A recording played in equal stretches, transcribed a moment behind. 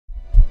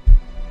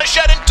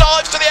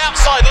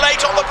outside,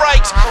 late on the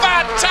brakes.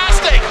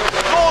 Fantastic!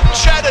 Gordon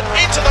Shedden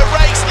into the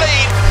race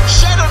lead.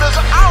 Shedden has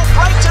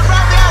outbraked him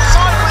round the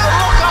outside with a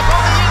lock up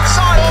on the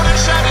inside. Gordon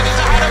Shedden is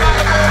ahead of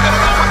Adam Morgan,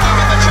 and will give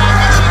him the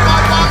championship by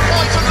 1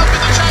 point. And look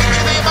at the change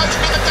in the emotion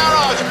in the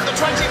garage. The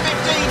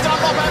 2015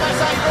 Dunlop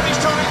MSA British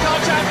Touring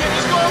Car Champion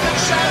is Gordon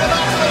Shedden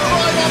after the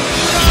drive on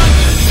the run.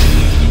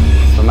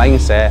 My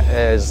mindset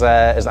is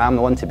I'm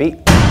the one to beat.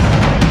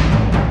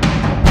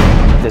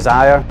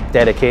 Desire,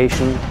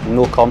 dedication,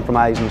 no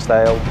compromising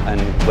style, and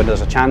when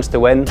there's a chance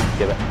to win,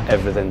 give it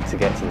everything to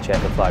get to the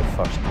checkered flag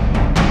first.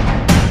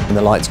 When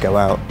the lights go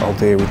out, I'll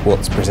deal with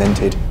what's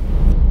presented.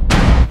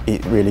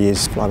 It really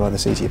is fly by the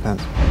seat of your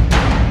pants.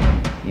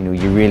 You know,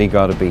 you really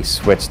got to be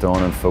switched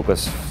on and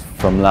focused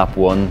from lap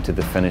 1 to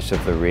the finish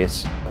of the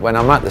race. When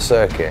I'm at the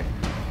circuit,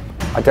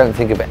 I don't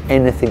think of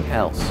anything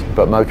else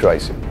but motor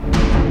racing.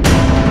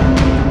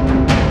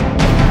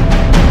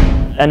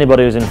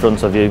 Anybody who's in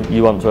front of you,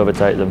 you want to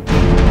overtake them.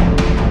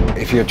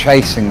 If you're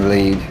chasing the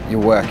lead,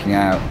 you're working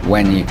out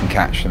when you can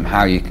catch them,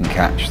 how you can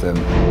catch them.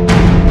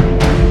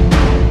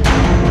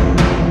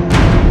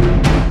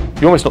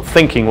 You're almost not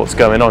thinking what's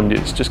going on,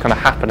 it's just kind of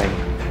happening.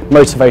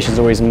 Motivation is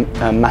always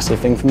a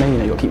massive thing for me, you know,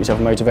 you've got to keep yourself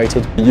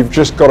motivated. You've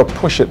just got to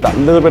push it that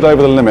little bit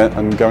over the limit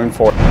and going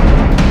for it.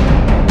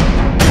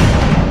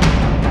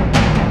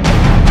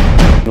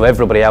 You know,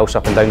 everybody else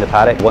up and down the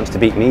paddock wants to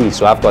beat me,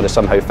 so I've got to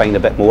somehow find a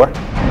bit more.